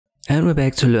And we're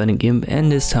back to learning Gimp,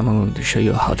 and this time I'm going to show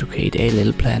you how to create a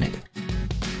little planet.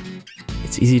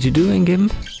 It's easy to do in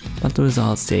Gimp, but the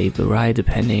results they vary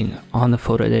depending on the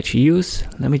photo that you use.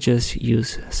 Let me just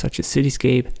use such a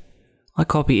cityscape. I'll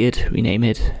copy it, rename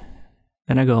it,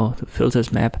 then I go to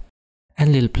Filters, Map,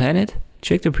 and Little Planet,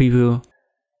 check the preview,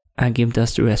 and Gimp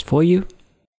does the rest for you.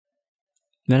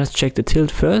 Then let's check the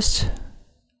tilt first.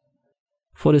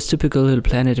 For this typical little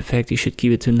planet effect, you should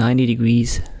keep it to 90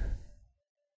 degrees.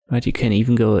 But you can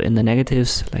even go in the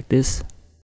negatives like this.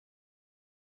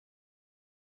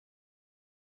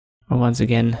 Or once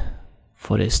again,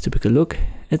 for this typical look,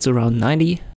 it's around 90.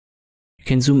 You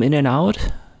can zoom in and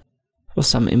out. For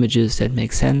some images that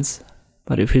makes sense,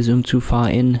 but if you zoom too far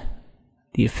in,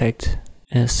 the effect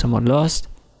is somewhat lost.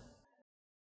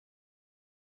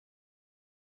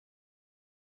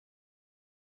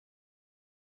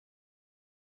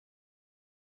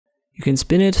 You can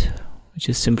spin it, which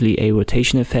is simply a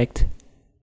rotation effect.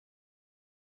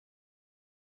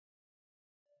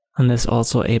 And there's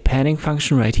also a panning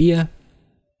function right here.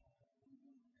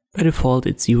 By default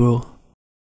it's 0.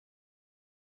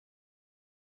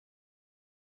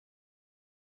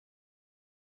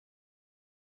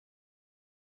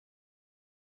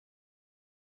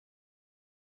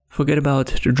 Forget about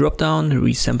the drop down, the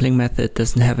resampling method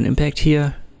doesn't have an impact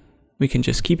here. We can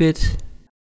just keep it.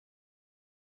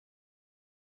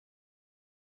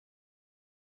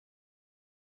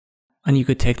 And you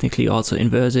could technically also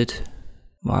inverse it,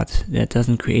 but that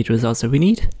doesn't create results that we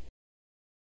need.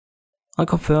 I'll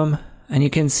confirm, and you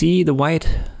can see the white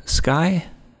sky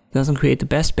doesn't create the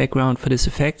best background for this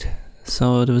effect,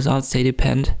 so the results they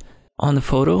depend on the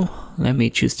photo. Let me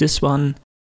choose this one,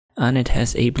 and it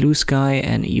has a blue sky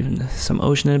and even some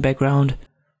ocean in the background.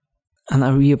 And I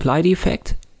reapply the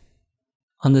effect.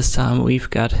 On this time we've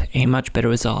got a much better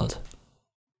result.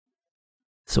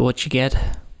 So what you get,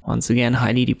 once again,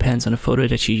 highly depends on the photo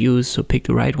that you use, so pick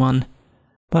the right one.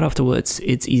 But afterwards,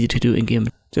 it's easy to do in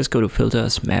Gimp. Just go to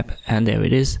Filters, Map, and there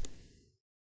it is.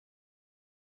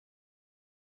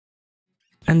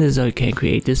 And this is how you can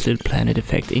create this little planet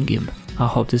effect in Gimp. I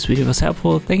hope this video was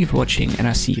helpful, thank you for watching, and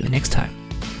I'll see you next time.